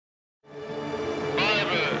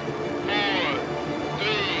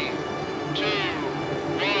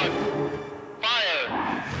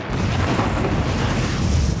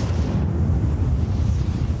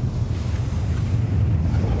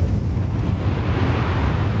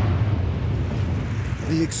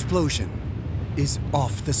The explosion is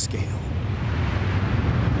off the scale.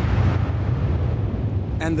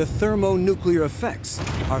 And the thermonuclear effects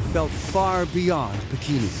are felt far beyond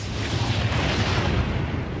Bikini.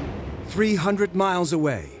 300 miles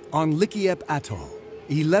away on Likiep Atoll,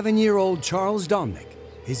 11-year-old Charles Dominic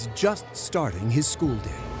is just starting his school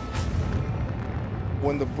day.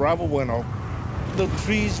 When the Bravo went off, the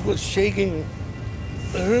trees were shaking.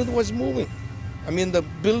 The earth was moving. I mean, the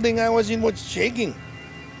building I was in was shaking.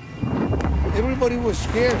 Everybody was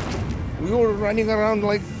scared. We were running around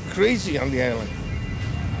like crazy on the island.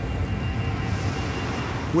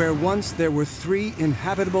 Where once there were 3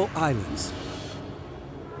 inhabitable islands,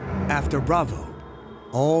 after Bravo,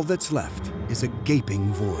 all that's left is a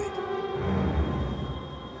gaping void.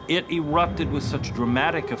 It erupted with such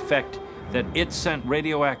dramatic effect that it sent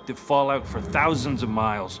radioactive fallout for thousands of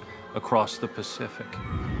miles across the Pacific.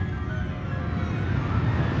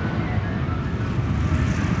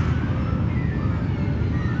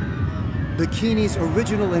 Bikini's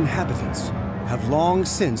original inhabitants have long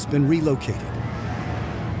since been relocated.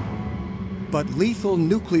 But lethal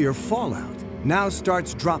nuclear fallout now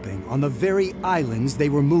starts dropping on the very islands they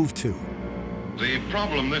were moved to. The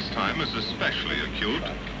problem this time is especially acute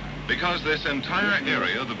because this entire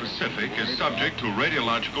area of the Pacific is subject to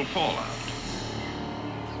radiological fallout.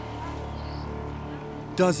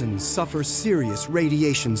 Dozens suffer serious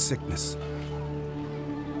radiation sickness.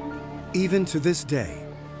 Even to this day,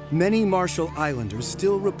 many Marshall Islanders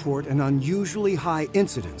still report an unusually high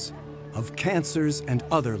incidence of cancers and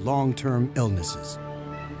other long-term illnesses.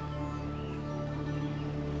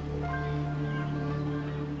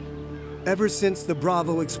 Ever since the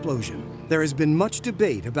Bravo explosion, there has been much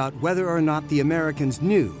debate about whether or not the Americans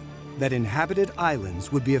knew that inhabited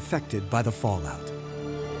islands would be affected by the fallout.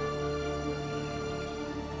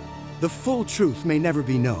 The full truth may never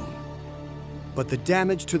be known, but the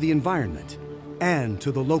damage to the environment and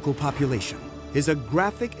to the local population is a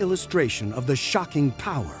graphic illustration of the shocking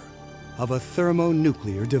power of a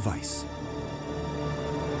thermonuclear device.